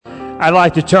I'd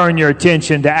like to turn your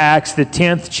attention to Acts, the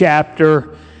 10th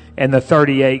chapter and the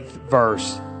 38th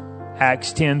verse.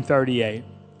 Acts 10:38.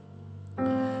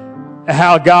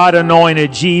 How God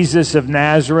anointed Jesus of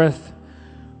Nazareth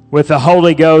with the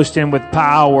Holy Ghost and with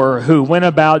power, who went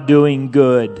about doing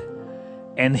good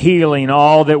and healing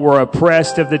all that were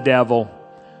oppressed of the devil,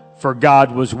 for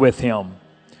God was with him.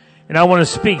 And I want to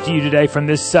speak to you today from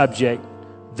this subject,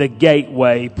 the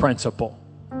gateway principle.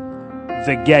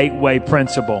 The gateway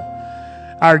principle.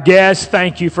 Our guests,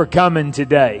 thank you for coming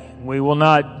today. We will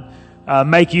not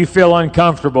make you feel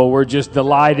uncomfortable. We're just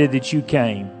delighted that you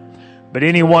came. But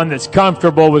anyone that's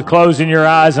comfortable with closing your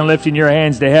eyes and lifting your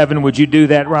hands to heaven, would you do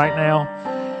that right now?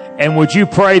 And would you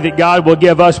pray that God will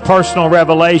give us personal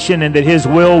revelation and that His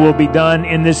will be done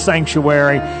in this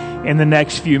sanctuary in the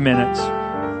next few minutes?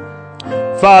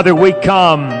 Father, we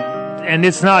come, and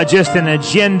it's not just an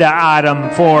agenda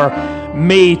item for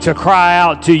me to cry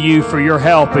out to you for your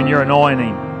help and your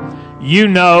anointing. You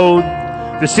know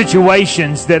the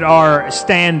situations that are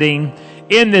standing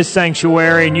in this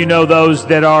sanctuary, and you know those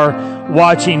that are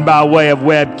watching by way of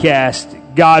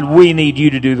webcast. God, we need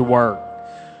you to do the work.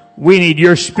 We need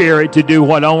your Spirit to do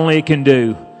what only it can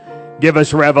do. Give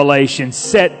us revelation.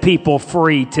 Set people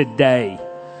free today.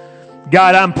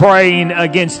 God, I'm praying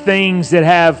against things that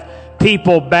have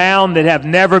people bound that have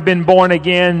never been born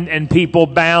again and people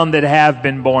bound that have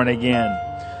been born again.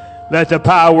 Let the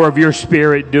power of your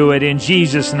Spirit do it in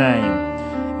Jesus' name.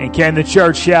 And can the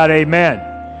church shout amen?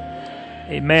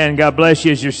 Amen. God bless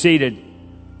you as you're seated.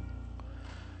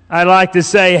 I'd like to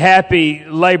say happy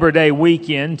Labor Day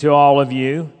weekend to all of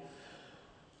you.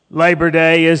 Labor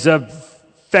Day is a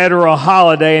federal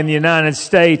holiday in the United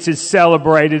States. It's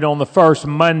celebrated on the first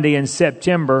Monday in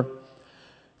September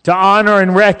to honor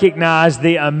and recognize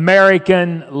the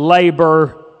American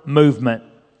labor movement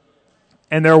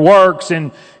and their works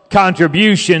and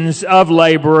contributions of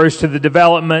laborers to the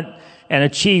development and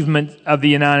achievement of the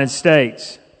United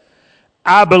States.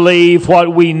 I believe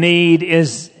what we need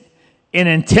is an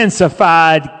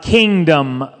intensified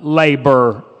kingdom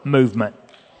labor movement.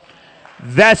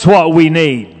 That's what we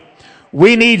need.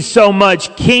 We need so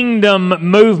much kingdom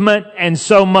movement and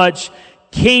so much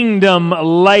kingdom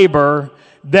labor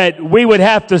that we would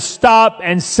have to stop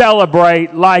and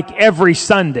celebrate like every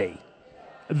Sunday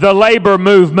the labor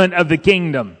movement of the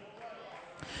kingdom.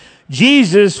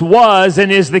 Jesus was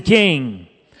and is the King.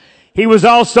 He was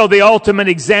also the ultimate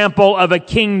example of a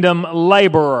kingdom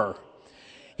laborer.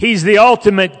 He's the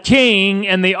ultimate king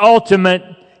and the ultimate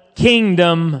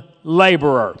kingdom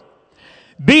laborer.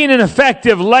 Being an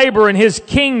effective laborer in His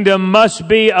kingdom must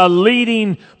be a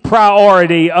leading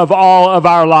priority of all of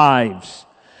our lives.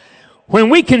 When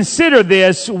we consider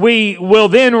this, we will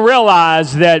then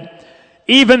realize that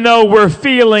even though we're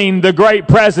feeling the great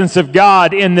presence of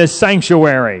God in this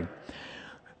sanctuary,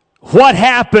 what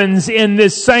happens in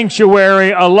this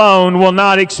sanctuary alone will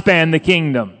not expand the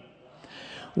kingdom.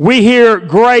 We hear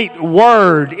great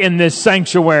word in this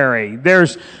sanctuary.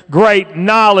 There's great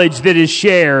knowledge that is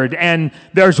shared, and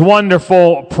there's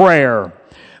wonderful prayer.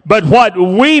 But what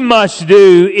we must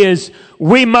do is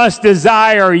we must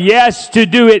desire, yes, to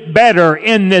do it better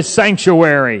in this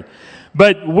sanctuary,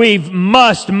 but we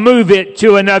must move it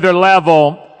to another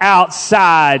level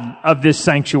outside of this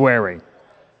sanctuary.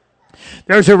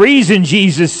 There's a reason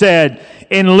Jesus said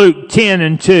in Luke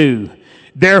 10:2,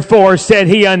 "Therefore said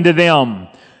He unto them,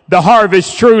 the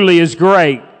harvest truly is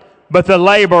great, but the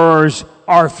laborers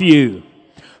are few.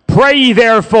 Pray ye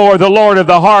therefore the Lord of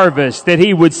the harvest that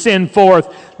He would send forth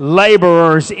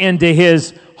laborers into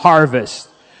His harvest."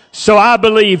 So I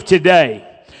believe today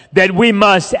that we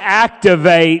must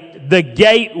activate the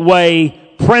gateway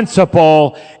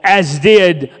principle as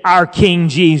did our King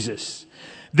Jesus.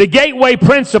 The gateway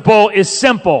principle is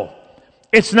simple.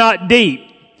 It's not deep.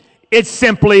 It's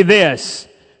simply this: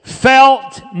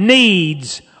 felt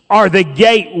needs are the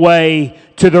gateway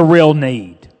to the real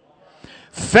need.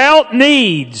 Felt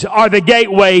needs are the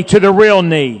gateway to the real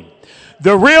need.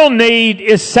 The real need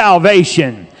is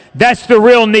salvation. That's the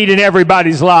real need in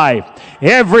everybody's life.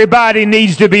 Everybody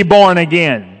needs to be born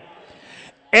again.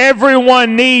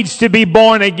 Everyone needs to be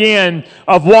born again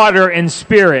of water and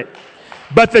spirit.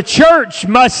 But the church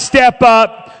must step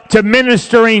up to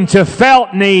ministering to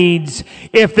felt needs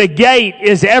if the gate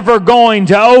is ever going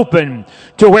to open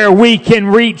to where we can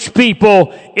reach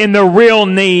people in the real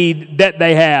need that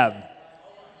they have.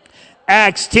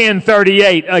 Acts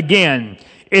 10:38, again,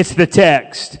 it's the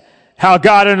text. How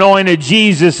God anointed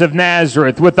Jesus of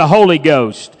Nazareth with the Holy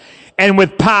Ghost and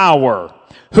with power,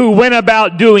 who went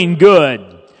about doing good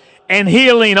and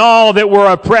healing all that were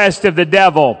oppressed of the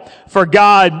devil, for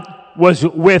God was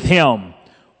with him.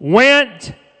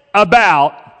 Went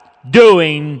about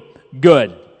doing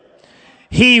good.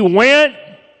 He went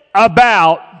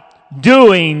about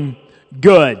doing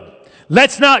good.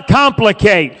 Let's not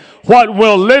complicate what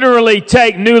will literally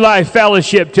take New Life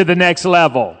Fellowship to the next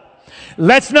level.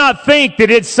 Let's not think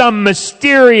that it's some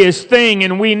mysterious thing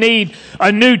and we need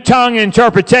a new tongue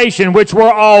interpretation, which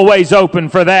we're always open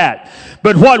for that.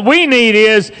 But what we need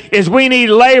is we need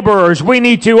laborers. We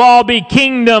need to all be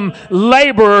kingdom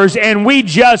laborers, and we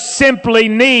just simply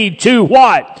need to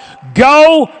what?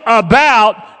 Go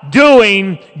about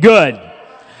doing good.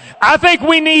 I think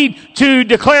we need to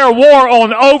declare war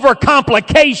on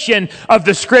overcomplication of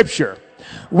the Scripture.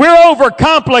 We're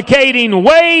overcomplicating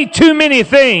way too many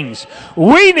things.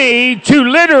 We need to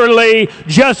literally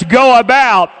just go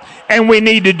about, and we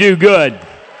need to do good.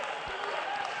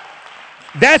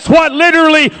 That's what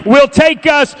literally will take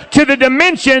us to the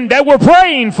dimension that we're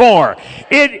praying for.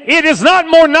 It is not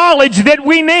more knowledge that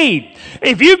we need.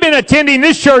 If you've been attending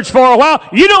this church for a while,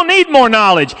 you don't need more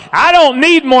knowledge. I don't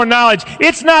need more knowledge.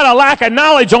 It's not a lack of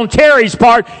knowledge on Terry's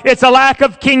part. It's a lack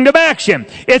of kingdom action.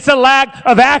 It's a lack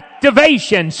of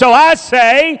activation. So I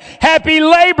say, Happy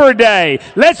Labor Day.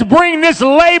 Let's bring this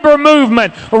labor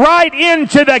movement right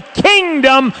into the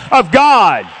kingdom of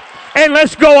God. And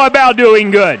let's go about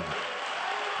doing good.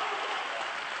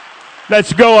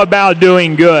 Let's go about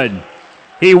doing good.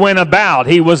 He went about.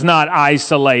 He was not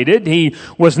isolated. He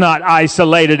was not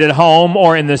isolated at home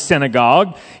or in the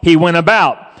synagogue. He went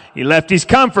about. He left his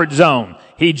comfort zone.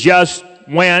 He just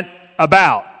went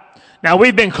about. Now,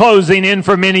 we've been closing in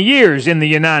for many years in the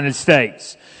United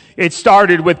States. It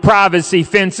started with privacy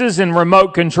fences and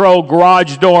remote control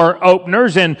garage door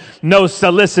openers and no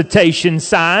solicitation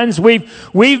signs. We've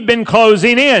been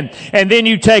closing in. And then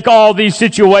you take all these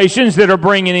situations that are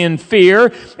bringing in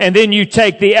fear, and then you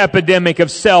take the epidemic of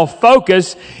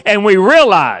self-focus, and we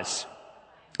realize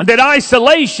that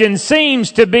isolation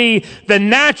seems to be the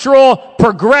natural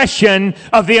progression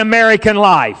of the American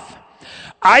life.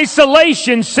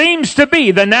 Isolation seems to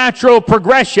be the natural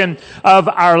progression of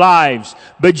our lives.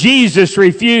 But Jesus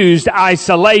refused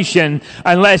isolation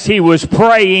unless he was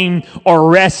praying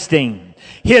or resting.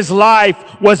 His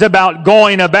life was about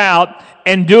going about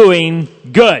and doing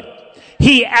good.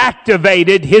 He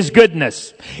activated his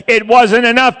goodness. It wasn't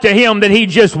enough to him that he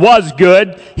just was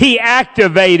good. He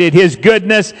activated his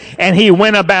goodness and he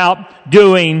went about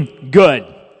doing good.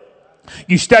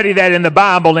 You study that in the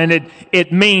Bible, and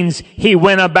it means he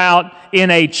went about in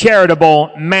a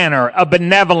charitable manner, a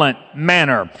benevolent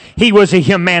manner. He was a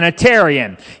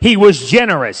humanitarian. He was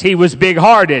generous. He was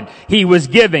big-hearted. He was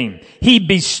giving. He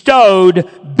bestowed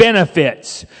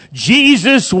benefits.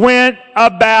 Jesus went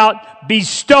about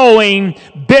bestowing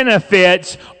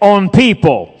benefits on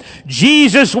people.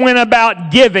 Jesus went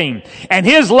about giving, and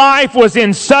his life was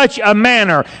in such a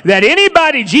manner that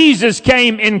anybody Jesus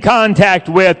came in contact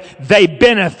with, they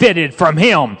benefited from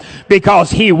him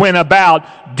because he went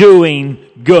about doing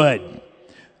good.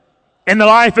 In the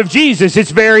life of Jesus,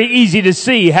 it's very easy to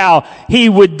see how he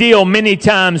would deal many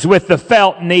times with the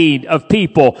felt need of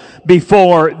people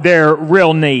before their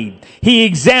real need. He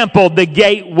exampled the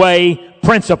gateway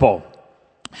principle.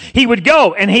 He would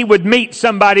go and he would meet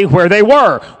somebody where they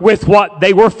were with what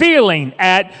they were feeling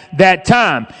at that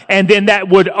time. And then that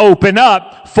would open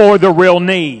up for the real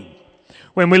need.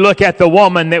 When we look at the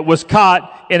woman that was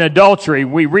caught in adultery,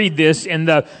 we read this in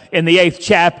the 8th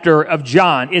chapter of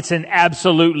John. It's an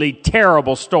absolutely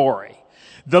terrible story.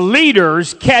 The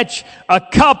leaders catch a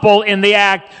couple in the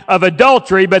act of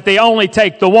adultery, but they only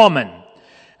take the woman.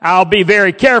 I'll be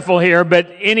very careful here, but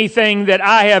anything that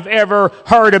I have ever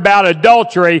heard about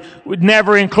adultery would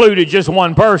never included just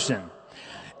one person.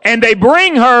 And they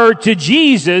bring her to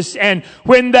Jesus, and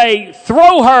when they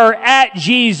throw her at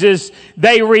Jesus,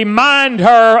 they remind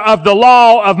her of the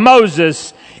law of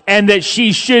Moses and that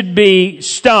she should be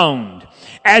stoned,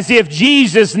 as if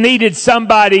Jesus needed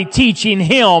somebody teaching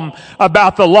him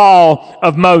about the law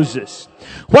of Moses.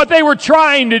 What they were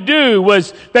trying to do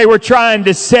was they were trying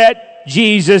to set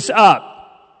Jesus up.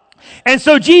 And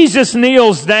so Jesus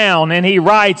kneels down and he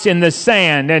writes in the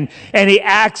sand and he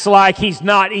acts like he's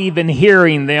not even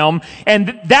hearing them.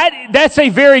 And that's a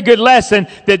very good lesson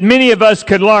that many of us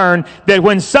could learn, that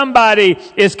when somebody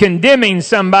is condemning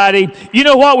somebody, you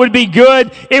know what would be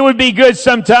good? It would be good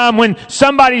sometime when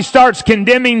somebody starts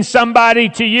condemning somebody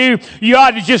to you, you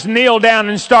ought to just kneel down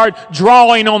and start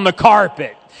drawing on the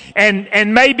carpet.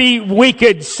 And maybe we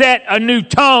could set a new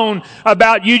tone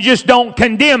about you just don't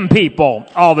condemn people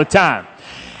all the time.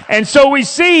 And so we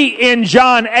see in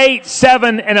John 8,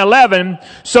 7, and 11,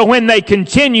 so when they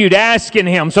continued asking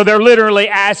him, so they're literally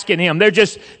asking him, they're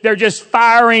just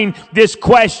firing this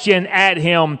question at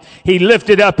him. He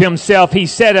lifted up himself, he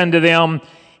said unto them,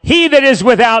 he that is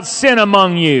without sin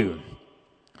among you,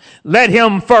 let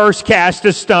him first cast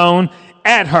a stone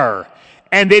at her.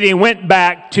 And then he went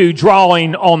back to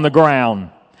drawing on the ground.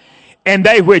 And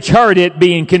they which heard it,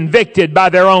 being convicted by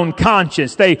their own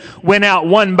conscience, they went out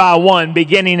one by one,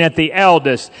 beginning at the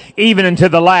eldest, even unto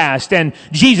the last. And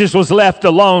Jesus was left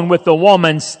alone with the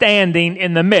woman standing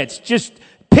in the midst. Just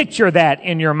picture that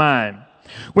in your mind.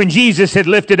 When Jesus had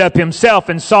lifted up himself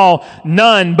and saw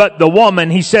none but the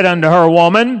woman, he said unto her,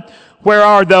 Woman, where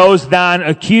are those thine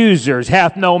accusers?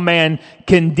 Hath no man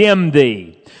condemned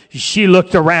thee? She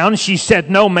looked around. She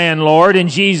said, No man, Lord. And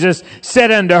Jesus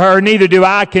said unto her, Neither do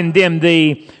I condemn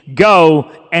thee. Go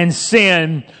and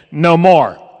sin no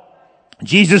more.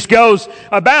 Jesus goes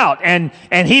about, and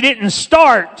he didn't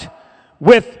start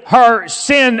with her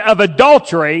sin of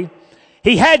adultery.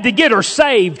 He had to get her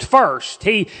saved first.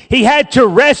 He had to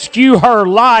rescue her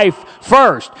life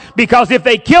first. Because if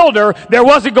they killed her, there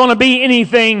wasn't going to be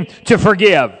anything to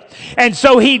forgive. And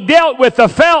so he dealt with the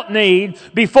felt need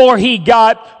before he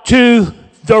got to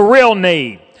the real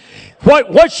need.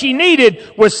 What she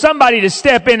needed was somebody to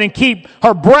step in and keep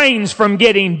her brains from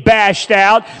getting bashed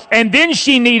out. And then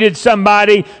she needed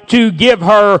somebody to give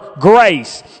her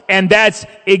grace. And that's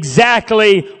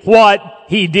exactly what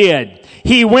he did.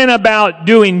 He went about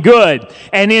doing good.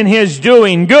 And in his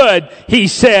doing good, he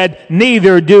said,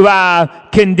 Neither do I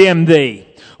condemn thee.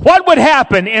 What would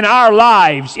happen in our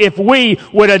lives if we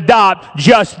would adopt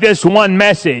just this one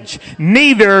message?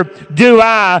 Neither do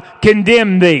I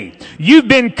condemn thee. You've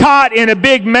been caught in a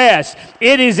big mess.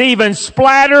 It is even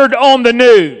splattered on the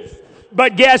news.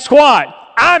 But guess what?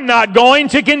 I'm not going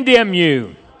to condemn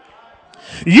you.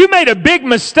 You made a big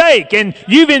mistake and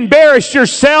you've embarrassed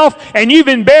yourself and you've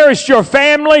embarrassed your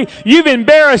family. You've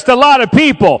embarrassed a lot of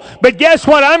people. But guess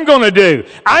what I'm going to do?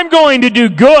 I'm going to do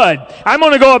good. I'm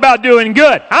going to go about doing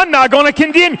good. I'm not going to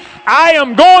condemn you. I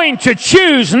am going to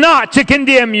choose not to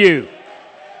condemn you.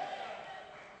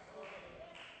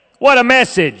 What a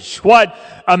message. What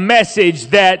a message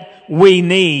that we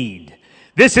need.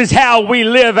 This is how we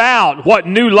live out what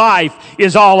new life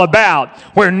is all about,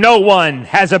 where no one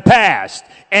has a past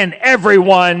and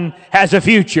everyone has a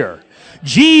future.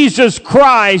 Jesus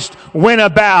Christ went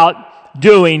about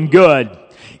doing good.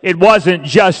 It wasn't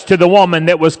just to the woman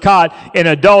that was caught in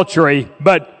adultery,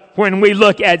 but when we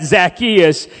look at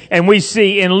Zacchaeus and we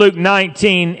see in Luke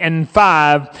 19 and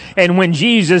 5, and when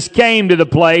Jesus came to the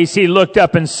place, he looked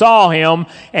up and saw him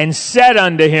and said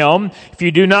unto him, if you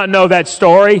do not know that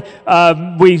story,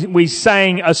 we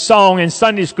sang a song in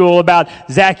Sunday school about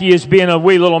Zacchaeus being a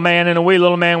wee little man, and a wee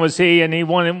little man was he, and he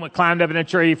climbed up in a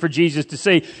tree for Jesus to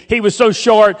see. He was so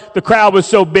short, the crowd was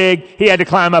so big, he had to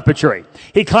climb up a tree.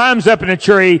 He climbs up in a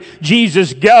tree,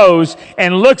 Jesus goes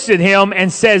and looks at him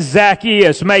and says,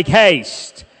 Zacchaeus, make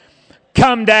haste,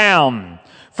 come down,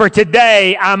 for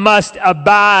today I must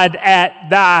abide at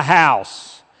thy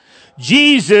house.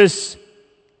 Jesus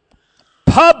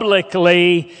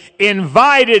publicly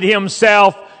invited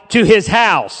himself to his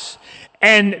house,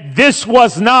 and this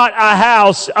was not a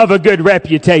house of a good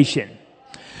reputation.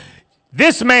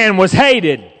 This man was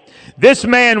hated. This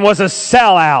man was a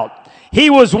sellout. He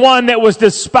was one that was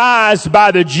despised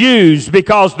by the Jews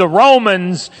because the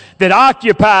Romans that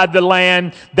occupied the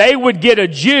land, they would get a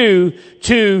Jew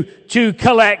to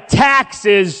collect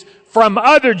taxes from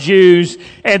other Jews,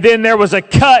 and then there was a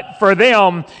cut for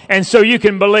them. And so you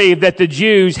can believe that the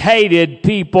Jews hated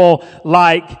people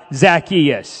like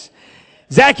Zacchaeus.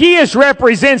 Zacchaeus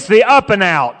represents the up and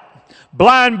out.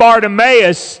 Blind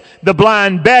Bartimaeus, the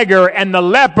blind beggar, and the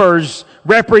lepers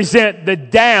represent the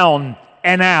down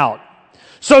and out.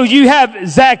 So you have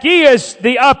Zacchaeus,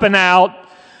 the up and out,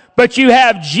 but you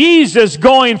have Jesus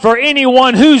going for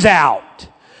anyone who's out.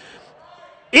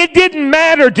 It didn't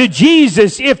matter to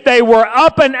Jesus if they were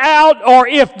up and out or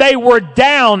if they were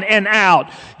down and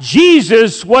out.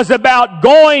 Jesus was about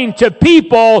going to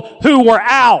people who were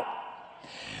out.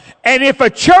 And if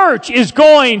a church is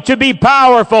going to be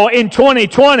powerful in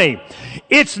 2020,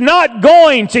 it's not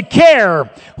going to care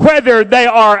whether they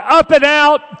are up and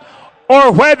out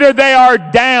or whether they are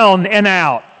down and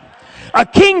out. A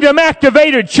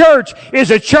kingdom-activated church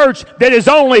is a church that is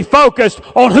only focused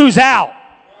on who's out.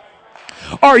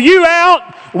 Are you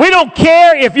out? We don't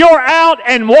care if you're out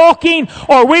and walking,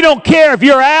 or we don't care if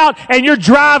you're out and you're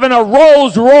driving a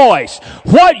Rolls Royce.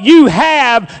 What you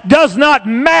have does not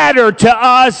matter to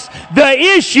us. The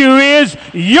issue is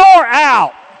you're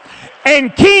out.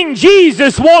 And King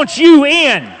Jesus wants you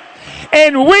in.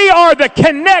 And we are the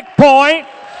connect point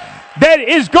that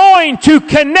is going to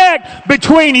connect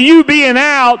between you being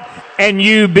out and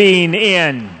you being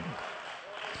in.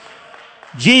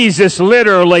 Jesus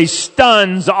literally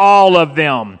stuns all of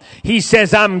them. He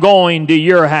says, I'm going to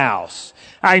your house.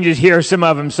 I can just hear some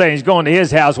of them saying he's going to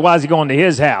his house. Why is he going to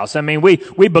his house? I mean, we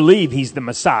believe he's the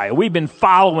Messiah. We've been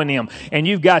following him. And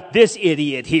you've got this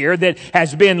idiot here that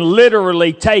has been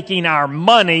literally taking our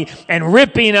money and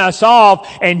ripping us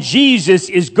off. And Jesus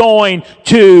is going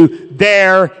to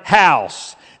their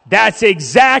house. That's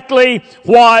exactly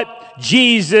what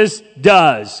Jesus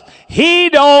does. He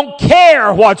don't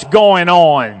care what's going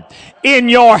on in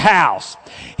your house.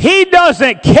 He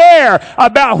doesn't care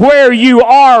about where you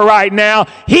are right now.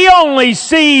 He only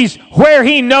sees where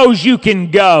he knows you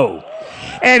can go.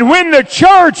 And when the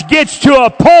church gets to a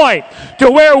point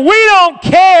to where we don't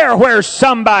care where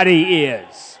somebody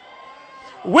is,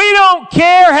 we don't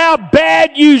care how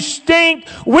bad you stink,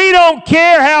 we don't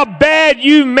care how bad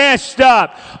you messed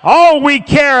up. All we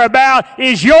care about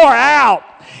is you're out,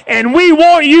 and we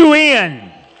want you in.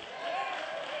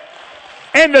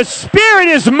 And the Spirit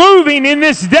is moving in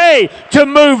this day to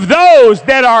move those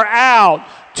that are out,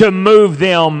 to move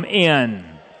them in.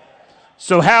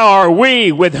 So how are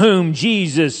we with whom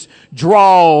Jesus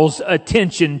draws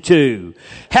attention to?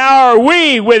 How are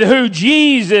we with who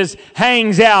Jesus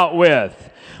hangs out with?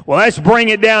 Well, let's bring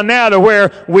it down now to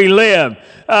where we live.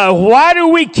 Why do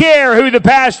we care who the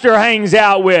pastor hangs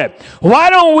out with? Why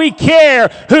don't we care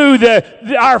who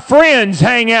our friends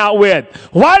hang out with?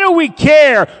 Why do we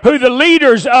care who the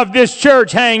leaders of this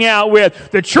church hang out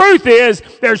with? The truth is,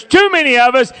 there's too many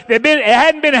of us that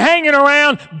hadn't been hanging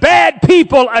around bad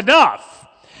people enough.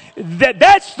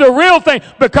 That's the real thing,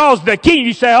 because the king,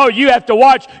 you say, oh, you have to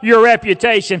watch your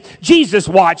reputation. Jesus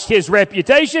watched his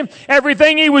reputation.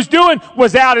 Everything he was doing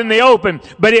was out in the open,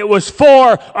 but it was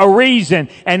for a reason,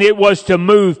 and it was to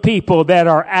move people that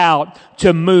are out,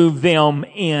 to move them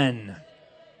in.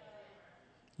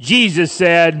 Jesus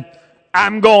said,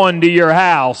 I'm going to your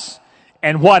house.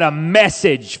 And what a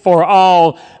message for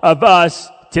all of us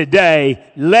today.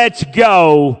 Let's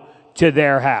go to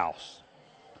their house.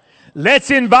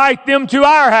 Let's invite them to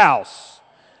our house.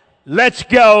 Let's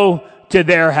go to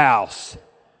their house.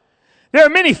 There are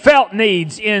many felt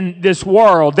needs in this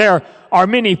world. There are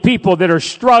many people that are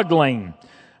struggling.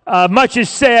 Much is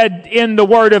said in the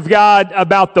Word of God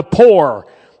about the poor,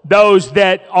 those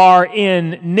that are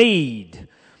in need.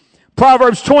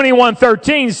 Proverbs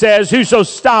 21:13 says, whoso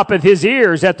stoppeth his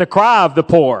ears at the cry of the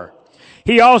poor,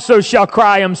 he also shall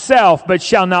cry himself, but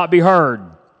shall not be heard.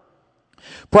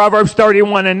 Proverbs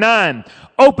 31:9,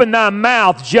 open thy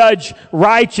mouth, judge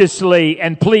righteously,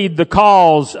 and plead the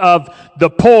cause of the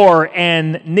poor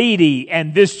and needy.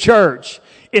 And this church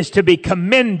is to be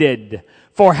commended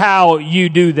for how you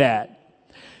do that.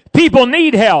 People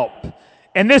need help,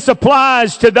 and this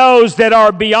applies to those that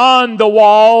are beyond the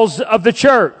walls of the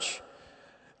church.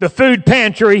 The food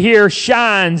pantry here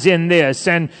shines in this,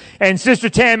 and Sister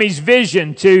Tammy's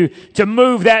vision to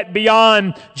move that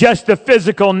beyond just the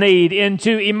physical need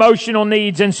into emotional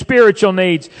needs and spiritual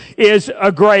needs is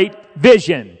a great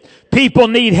vision. People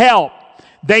need help.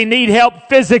 They need help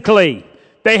physically.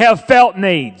 They have felt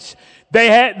needs.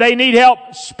 They need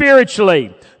help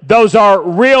spiritually. Those are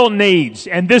real needs,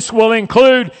 and this will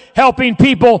include helping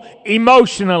people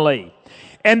emotionally.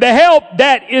 And the help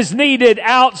that is needed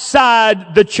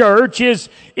outside the church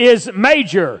is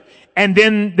major. And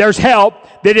then there's help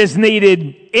that is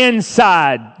needed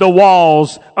inside the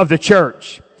walls of the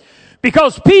church.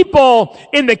 Because people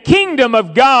in the kingdom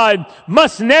of God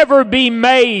must never be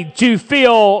made to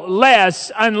feel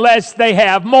less unless they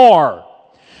have more.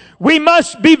 We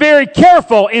must be very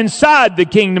careful inside the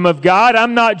kingdom of God.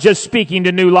 I'm not just speaking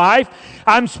to New Life.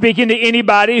 I'm speaking to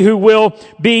anybody who will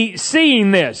be seeing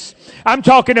this. I'm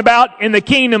talking about in the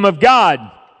kingdom of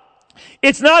God.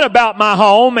 It's not about my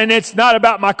home, and it's not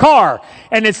about my car,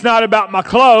 and it's not about my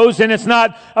clothes, and it's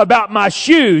not about my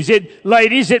shoes.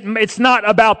 It's not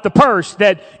about the purse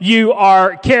that you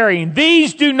are carrying.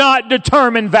 These do not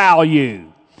determine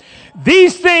value.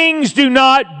 These things do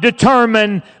not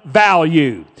determine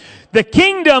value. The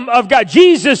kingdom of God,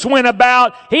 Jesus went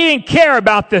about, he didn't care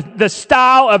about the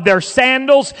style of their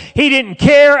sandals. He didn't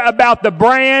care about the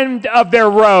brand of their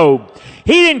robe.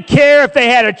 He didn't care if they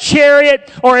had a chariot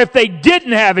or if they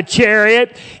didn't have a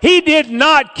chariot. He did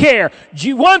not care.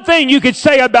 One thing you could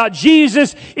say about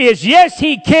Jesus is, yes,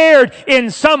 he cared in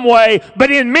some way,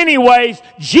 but in many ways,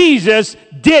 Jesus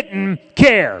didn't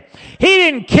care. He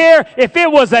didn't care if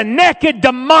it was a naked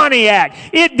demoniac.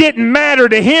 It didn't matter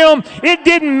to him. It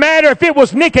didn't matter if it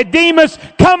was Nicodemus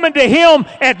coming to him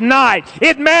at night.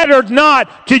 It mattered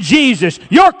not to Jesus.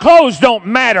 Your clothes don't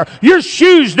matter. Your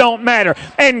shoes don't matter.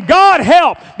 And God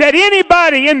help that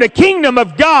anybody in the kingdom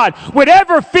of God would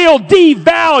ever feel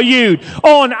devalued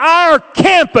on our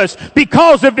campus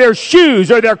because of their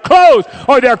shoes or their clothes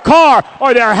or their car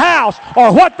or their house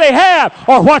or what they have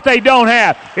or what they don't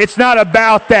have. It's not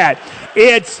about that.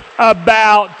 It's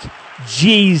about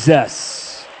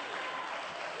Jesus.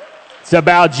 It's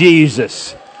about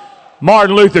Jesus.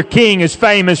 Martin Luther King is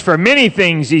famous for many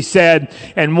things he said,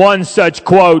 and one such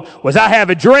quote was, "I have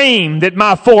a dream that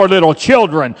my 4 little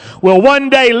children will one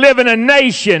day live in a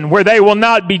nation where they will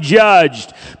not be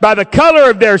judged by the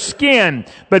color of their skin,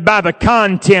 but by the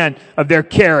content of their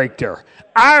character."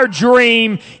 Our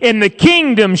dream in the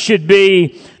kingdom should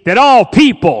be that all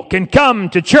people can come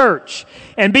to church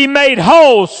and be made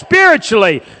whole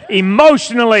spiritually,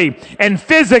 emotionally, and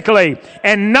physically,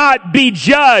 and not be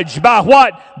judged by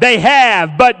what they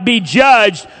have, but be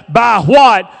judged by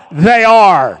what they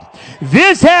are.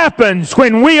 This happens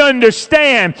when we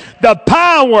understand the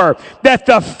power that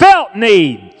the felt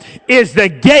need is the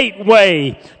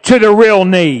gateway to the real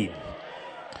need.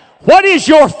 What is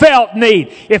your felt need?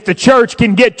 If the church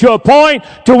can get to a point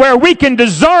to where we can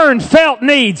discern felt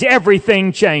needs,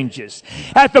 everything changes.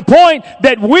 At the point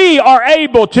that we are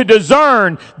able to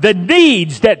discern the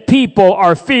needs that people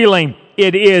are feeling,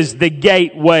 it is the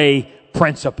gateway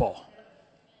principle.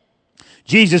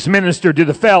 Jesus ministered to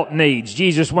the felt needs.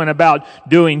 Jesus went about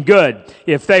doing good.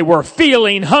 If they were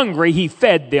feeling hungry, He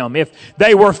fed them. If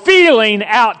they were feeling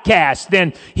outcast,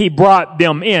 then He brought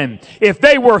them in. If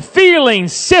they were feeling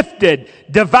sifted,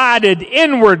 divided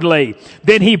inwardly,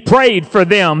 then He prayed for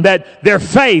them that their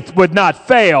faith would not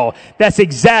fail. That's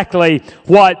exactly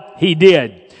what He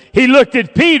did. He looked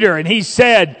at Peter and He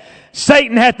said,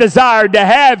 "Satan hath desired to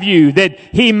have you, that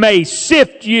he may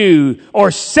sift you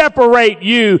or separate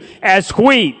you as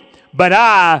wheat, but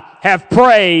I have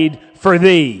prayed for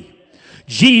thee."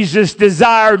 Jesus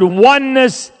desired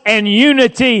oneness and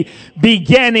unity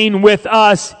beginning with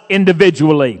us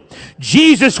individually.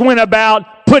 Jesus went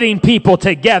about putting people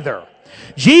together.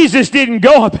 Jesus didn't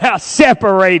go about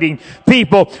separating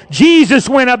people. Jesus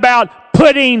went about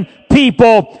putting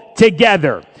people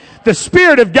together. The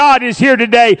Spirit of God is here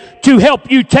today to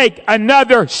help you take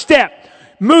another step,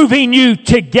 moving you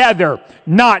together,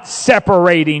 not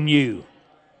separating you.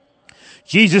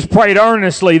 Jesus prayed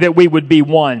earnestly that we would be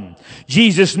one.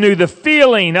 Jesus knew the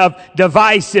feeling of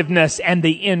divisiveness and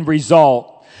the end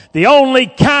result. The only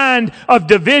kind of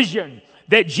division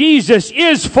that Jesus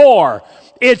is for,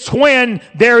 it's when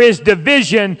there is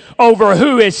division over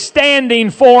who is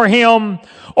standing for Him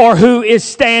or who is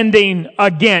standing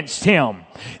against Him.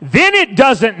 Then it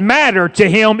doesn't matter to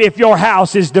Him if your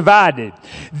house is divided.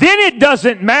 Then it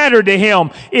doesn't matter to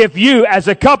Him if you as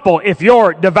a couple, if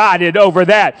you're divided over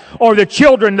that. Or the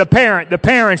children, the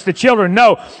parents, the children.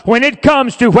 No. When it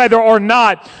comes to whether or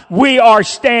not we are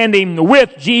standing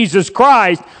with Jesus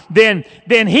Christ, then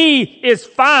He is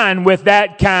fine with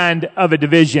that kind of a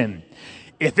division.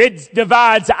 If it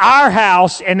divides our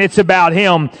house and it's about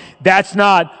Him, that's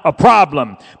not a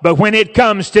problem. But when it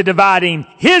comes to dividing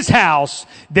His house,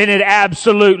 then it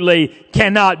absolutely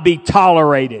cannot be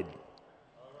tolerated.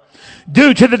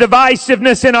 Due to the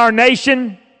divisiveness in our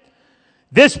nation,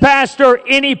 this pastor,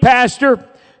 any pastor,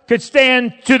 could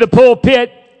stand to the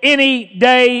pulpit any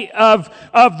day of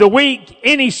the week,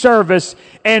 any service,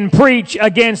 and preach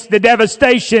against the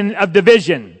devastation of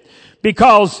division,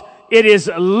 because it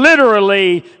is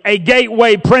literally a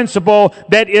gateway principle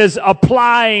that is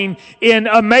applying in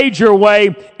a major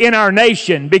way in our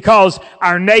nation, because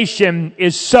our nation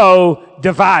is so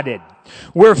divided.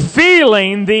 We're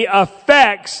feeling the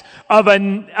effects of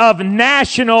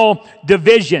national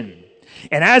division.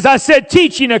 And as I said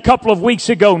teaching a couple of weeks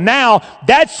ago, now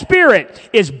that spirit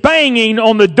is banging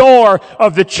on the door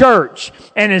of the church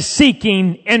and is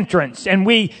seeking entrance. And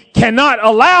we cannot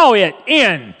allow it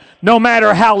in, no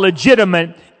matter how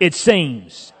legitimate it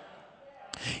seems.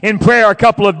 In prayer a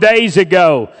couple of days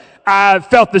ago, I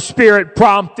felt the Spirit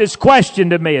prompt this question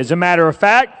to me. As a matter of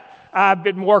fact, I've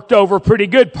been worked over pretty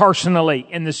good personally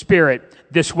in the Spirit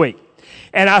this week.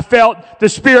 And I felt the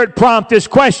Spirit prompt this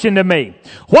question to me.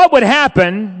 What would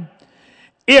happen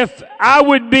if I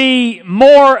would be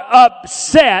more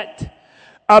upset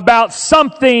about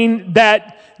something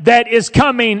that is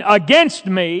coming against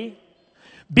me,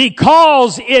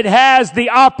 because it has the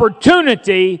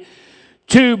opportunity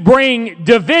to bring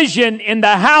division in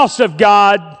the house of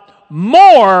God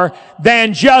more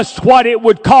than just what it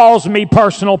would cause me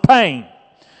personal pain.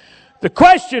 The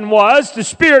question was, the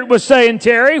Spirit was saying,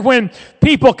 Terry, when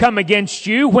people come against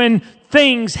you, when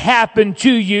things happen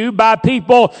to you by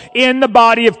people in the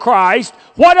body of Christ,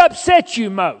 what upsets you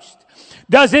most?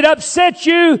 Does it upset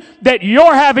you that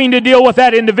you're having to deal with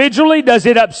that individually? Does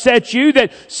it upset you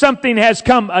that something has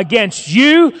come against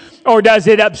you? Or does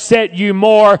it upset you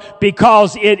more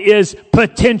because it is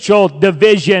potential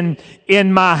division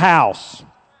in my house?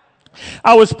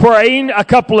 I was praying a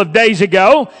couple of days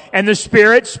ago, and the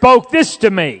Spirit spoke this to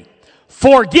me.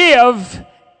 Forgive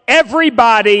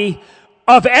everybody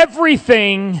of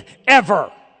everything ever.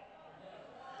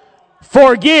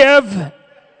 Forgive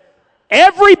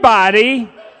everybody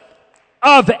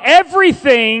of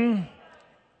everything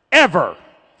ever.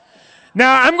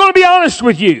 Now, I'm going to be honest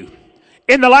with you.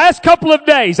 In the last couple of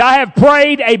days, I have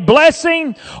prayed a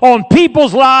blessing on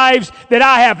people's lives that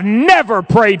I have never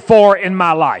prayed for in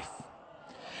my life.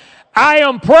 I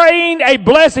am praying a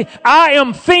blessing. I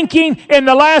am thinking in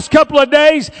the last couple of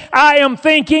days, I am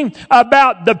thinking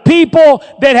about the people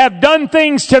that have done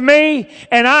things to me,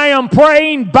 and I am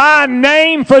praying by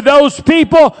name for those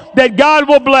people that God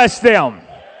will bless them.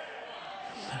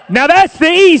 Now that's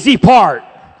the easy part.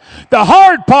 The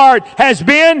hard part has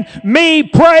been me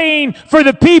praying for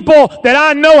the people that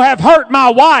I know have hurt my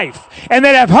wife and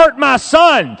that have hurt my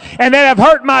son and that have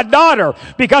hurt my daughter,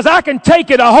 because I can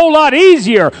take it a whole lot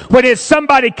easier when it's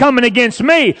somebody coming against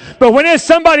me. But when it's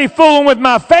somebody fooling with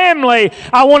my family,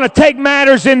 I want to take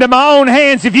matters into my own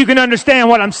hands, if you can understand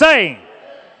what I'm saying.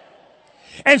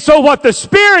 And so what the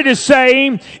Spirit is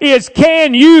saying is,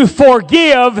 can you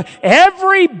forgive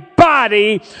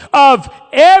everybody of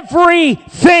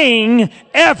everything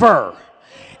ever?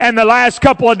 And the last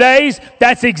couple of days,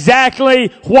 that's exactly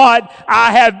what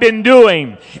I have been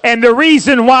doing. And the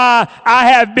reason why I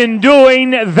have been doing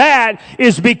that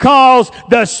is because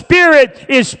the Spirit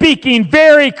is speaking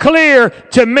very clear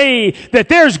to me that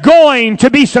there's going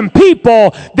to be some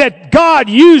people that God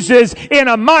uses in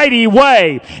a mighty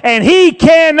way. And He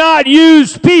cannot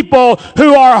use people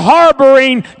who are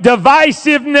harboring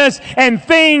divisiveness and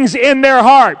things in their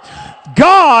heart.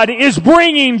 God is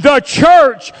bringing the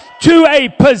church to a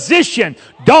position.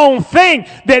 Don't think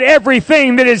that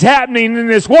everything that is happening in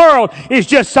this world is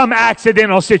just some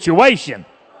accidental situation.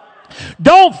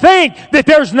 Don't think that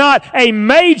there's not a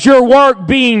major work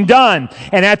being done,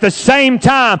 and at the same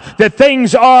time that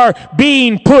things are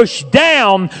being pushed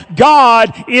down,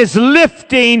 God is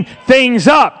lifting things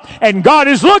up. And God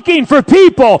is looking for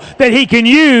people that He can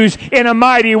use in a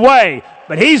mighty way.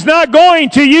 But He's not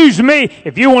going to use me.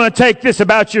 If you want to take this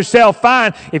about yourself,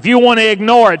 fine. If you want to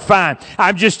ignore it, fine.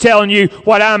 I'm just telling you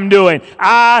what I'm doing.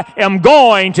 I am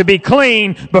going to be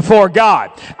clean before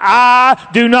God. I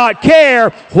do not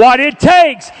care what it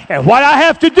takes and what I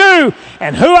have to do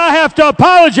and who I have to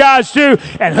apologize to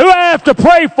and who I have to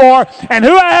pray for and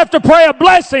who I have to pray a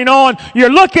blessing on. You're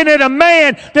looking at a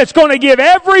man that's going to give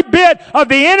every bit of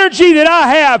the energy that I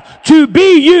have to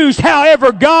be used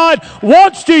however God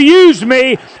wants to use me,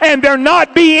 and there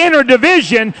not be inner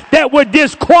division that would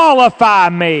disqualify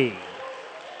me.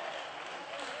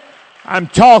 I'm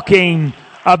talking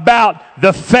about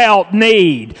the felt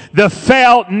need. The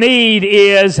felt need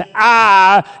is,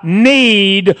 I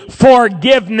need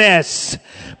forgiveness.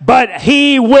 But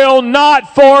He will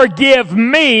not forgive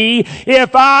me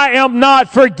if I am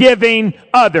not forgiving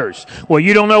others. Well,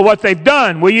 you don't know what they've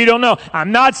done. Well, you don't know.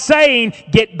 I'm not saying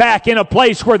get back in a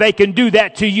place where they can do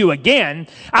that to you again.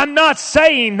 I'm not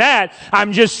saying that.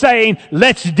 I'm just saying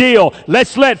let's deal.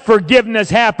 Let's let forgiveness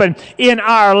happen in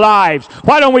our lives.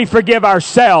 Why don't we forgive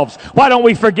ourselves? Why don't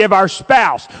we forgive our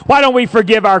spouse? Why don't we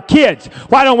forgive our kids?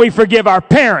 Why don't we forgive our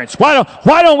parents? Why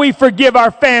don't we forgive our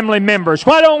family members?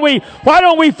 Why don't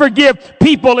we forgive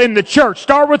people in the church?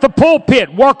 Start with the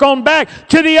pulpit, work on back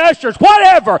to the ushers,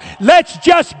 whatever. Let's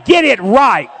just get it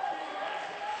right.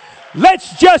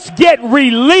 Let's just get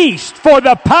released for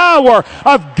the power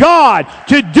of God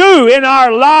to do in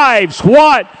our lives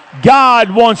what God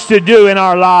wants to do in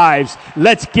our lives.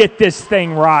 Let's get this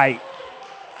thing right.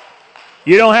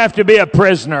 You don't have to be a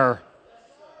prisoner.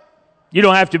 You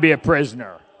don't have to be a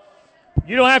prisoner.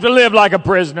 You don't have to live like a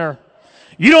prisoner.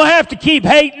 You don't have to keep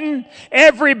hating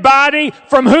everybody,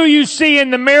 from who you see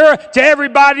in the mirror to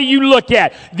everybody you look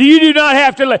at. You do not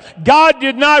have to live. God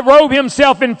did not robe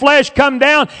Himself in flesh, come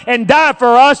down and die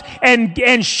for us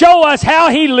and show us how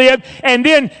He lived and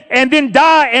then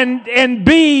die and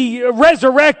be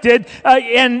resurrected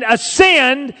and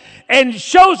ascend and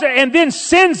shows it and then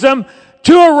sends them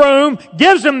to a room,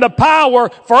 gives them the power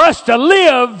for us to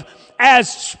live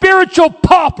as spiritual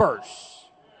paupers.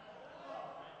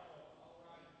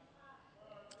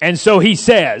 And so he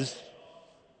says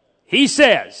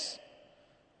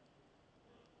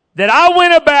that I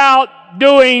went about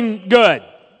doing good.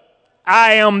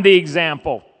 I am the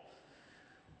example.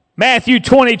 Matthew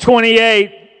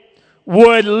 20:28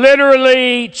 would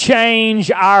literally change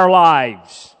our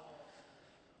lives.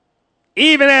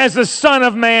 Even as the Son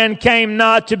of Man came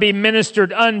not to be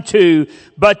ministered unto,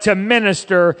 but to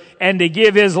minister and to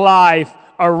give his life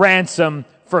a ransom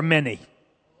for many.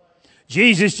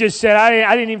 Jesus just said,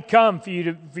 I didn't even come for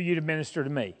you to minister to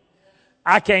me.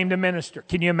 I came to minister.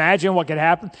 Can you imagine what could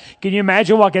happen? Can you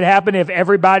imagine what could happen if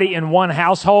everybody in one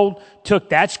household took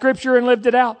that scripture and lived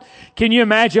it out? Can you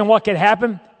imagine what could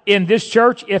happen in this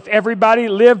church if everybody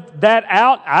lived that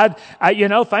out?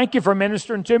 Thank you for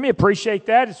ministering to me. Appreciate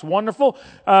that. It's wonderful.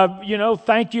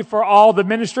 Thank you for all the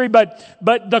ministry. But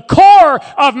the core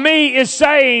of me is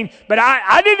saying, but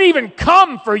I didn't even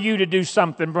come for you to do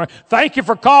something. Thank you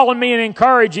for calling me and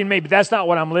encouraging me, but that's not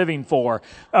what I'm living for.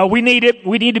 We need it.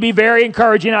 We need to be very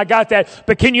encouraging. I got that.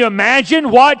 But can you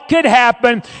imagine what could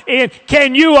happen?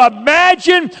 Can you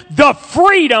imagine the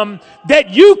freedom that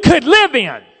you could live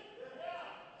in?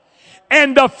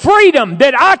 And the freedom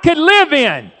that I could live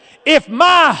in if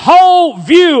my whole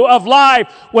view of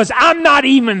life was I'm not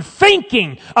even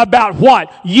thinking about what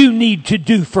you need to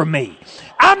do for me.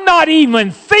 I'm not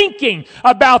even thinking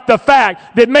about the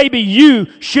fact that maybe you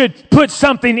should put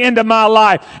something into my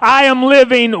life. I am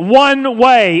living one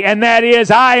way, and that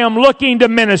is I am looking to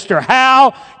minister.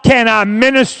 How can I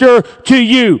minister to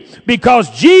you? Because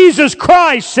Jesus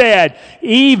Christ said,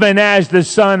 even as the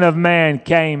Son of Man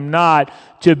came not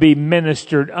to be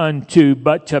ministered unto,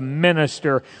 but to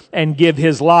minister and give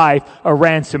his life a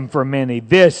ransom for many.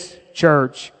 This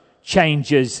church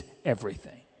changes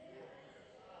everything.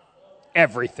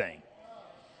 Everything.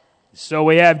 So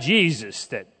we have Jesus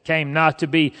that came not to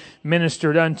be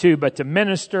ministered unto, but to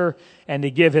minister and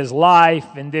to give his life.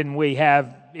 And then we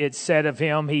have it said of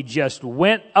him, he just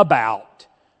went about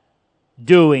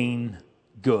doing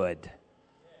good.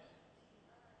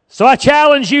 So I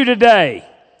challenge you today,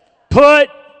 put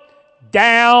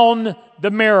down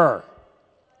the mirror.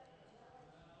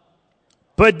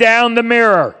 Put down the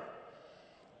mirror.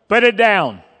 Put it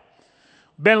down.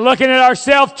 Been looking at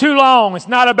ourselves too long. It's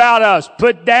not about us.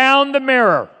 Put down the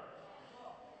mirror.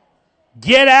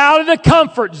 Get out of the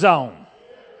comfort zone.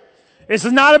 This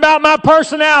is not about my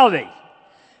personality.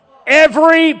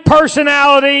 Every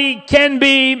personality can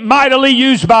be mightily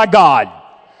used by God.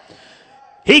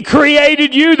 He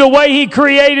created you the way He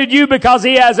created you because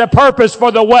He has a purpose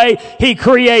for the way He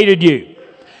created you.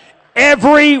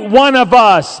 Every one of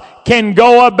us can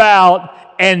go about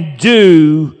and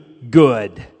do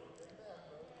good.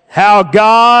 How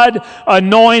God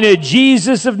anointed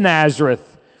Jesus of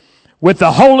Nazareth with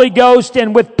the Holy Ghost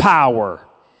and with power,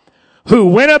 who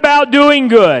went about doing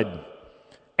good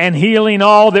and healing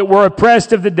all that were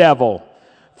oppressed of the devil,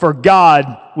 for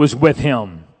God was with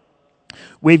him.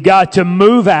 We've got to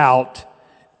move out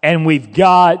and we've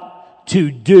got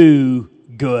to do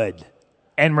good.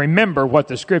 And remember what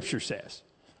the scripture says,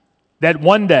 that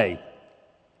one day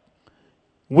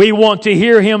we want to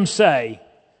hear him say,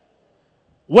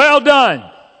 well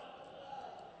done,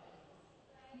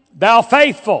 thou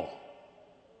faithful.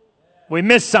 We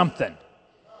missed something.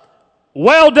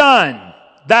 Well done,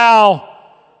 thou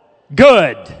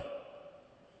good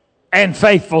and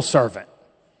faithful servant.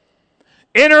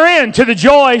 Enter into the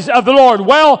joys of the Lord.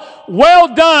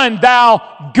 Well done,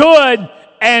 thou good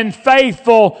and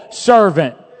faithful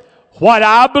servant. What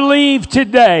I believe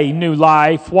today, New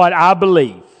Life, I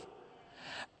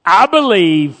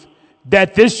believe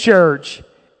that this church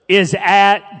is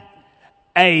at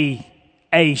a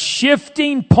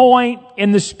shifting point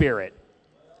in the Spirit.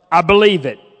 I believe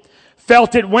it.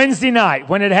 Felt it Wednesday night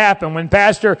when it happened, when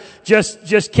Pastor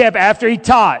just kept, after he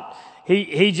taught,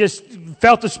 he just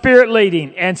felt the Spirit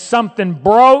leading, and something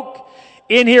broke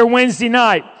in here Wednesday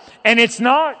night. And it's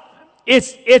not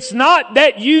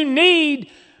that you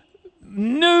need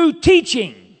new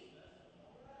teaching.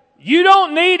 You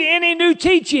don't need any new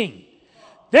teaching.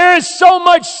 There is so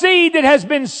much seed that has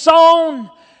been sown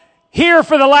here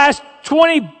for the last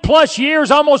 20 plus years,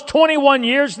 almost 21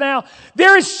 years now.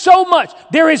 There is so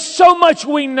much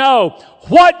we know.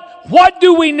 What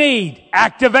do we need?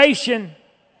 Activation.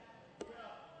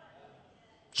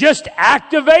 Just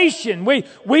activation. We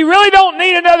really don't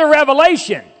need another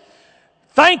revelation.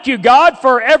 Thank you, God,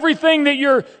 for everything that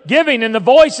you're giving and the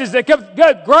voices that come.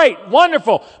 Good, great,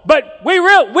 wonderful. But we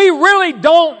really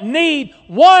don't need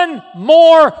one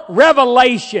more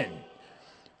revelation.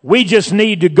 We just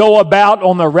need to go about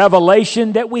on the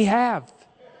revelation that we have.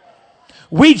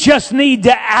 We just need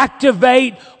to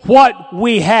activate what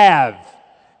we have.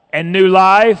 and new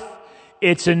life.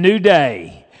 It's a new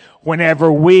day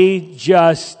whenever we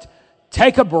just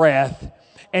take a breath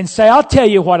and say, I'll tell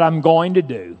you what I'm going to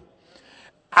do.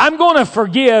 I'm going to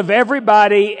forgive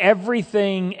everybody,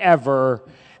 everything, ever,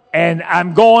 and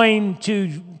I'm going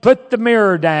to put the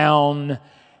mirror down,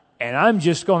 and I'm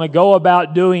just going to go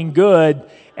about doing good,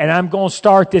 and I'm going to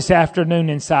start this afternoon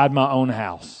inside my own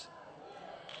house.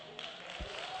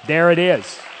 There it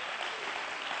is.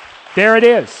 There it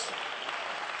is.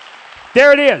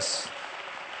 There it is.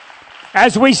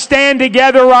 As we stand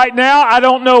together right now, I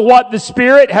don't know what the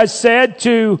Spirit has said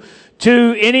to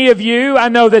any of you. I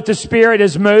know that the Spirit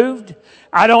has moved.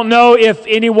 I don't know if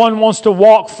anyone wants to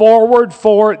walk forward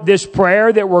for this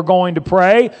prayer that we're going to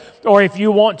pray, or if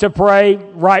you want to pray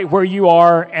right where you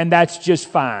are, and that's just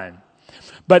fine.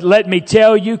 But let me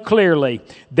tell you clearly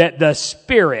that the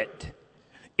Spirit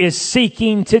is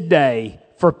seeking today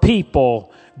for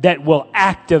people that will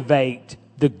activate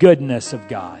the goodness of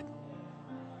God.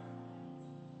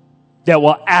 That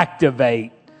will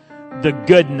activate the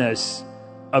goodness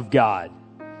of God.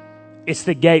 It's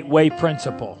the gateway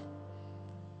principle.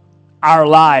 Our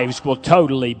lives will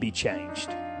totally be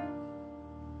changed.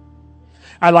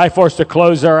 I'd like for us to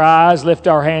close our eyes, lift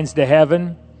our hands to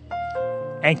heaven.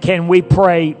 And can we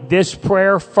pray this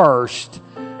prayer first?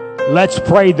 Let's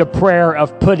pray the prayer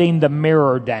of putting the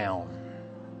mirror down.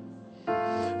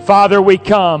 Father, we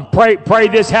come. Pray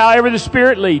this however the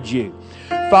Spirit leads you.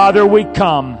 Father, we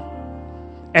come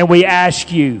and we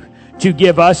ask you to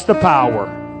give us the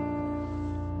power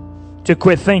to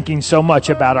quit thinking so much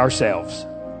about ourselves.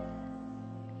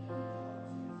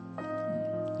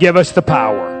 Give us the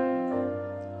power.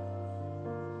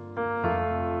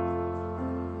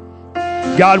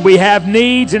 God, we have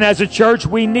needs, and as a church,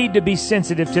 we need to be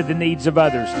sensitive to the needs of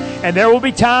others. And there will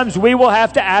be times we will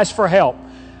have to ask for help.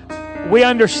 We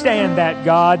understand that,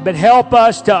 God, but help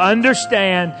us to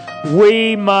understand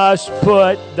we must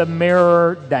put the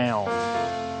mirror down.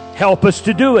 Help us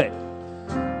to do it.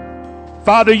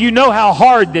 Father, you know how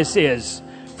hard this is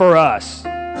for us.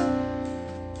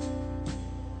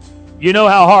 You know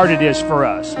how hard it is for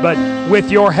us, but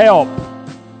with your help,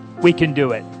 we can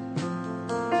do it.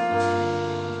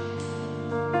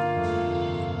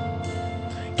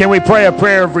 Can we pray a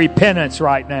prayer of repentance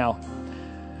right now?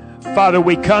 Father,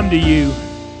 we come to you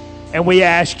and we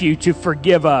ask you to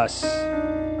forgive us.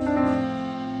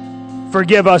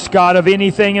 Forgive us, God, of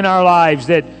anything in our lives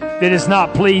that is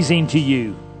not pleasing to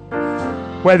you,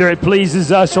 whether it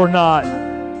pleases us or not.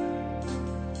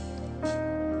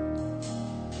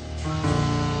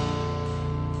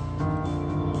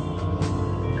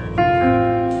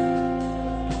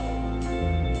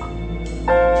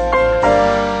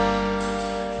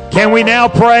 Can we now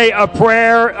pray a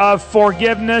prayer of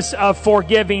forgiveness, of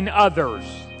forgiving others?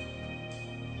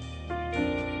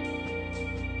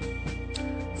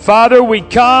 Father, we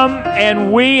come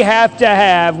and we have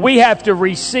to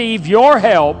receive your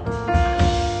help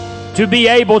to be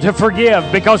able to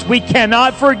forgive, because we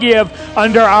cannot forgive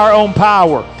under our own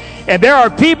power. And there are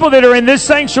people that are in this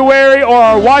sanctuary or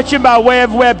are watching by way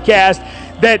of webcast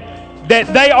that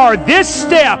they are this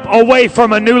step away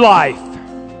from a new life.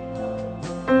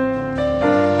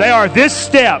 They are this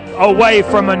step away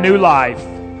from a new life.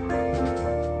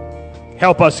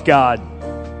 Help us, God.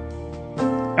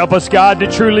 Help us, God,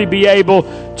 to truly be able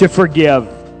to forgive,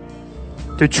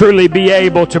 to truly be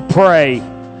able to pray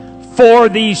for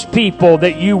these people,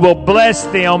 that you will bless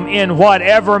them in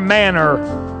whatever manner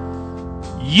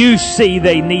you see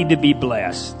they need to be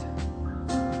blessed.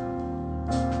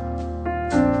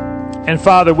 And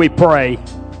Father, we pray,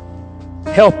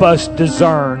 help us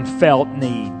discern felt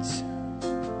needs.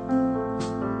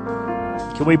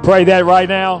 Can we pray that right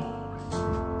now?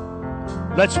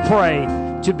 Let's pray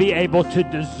to be able to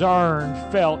discern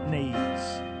felt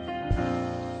needs.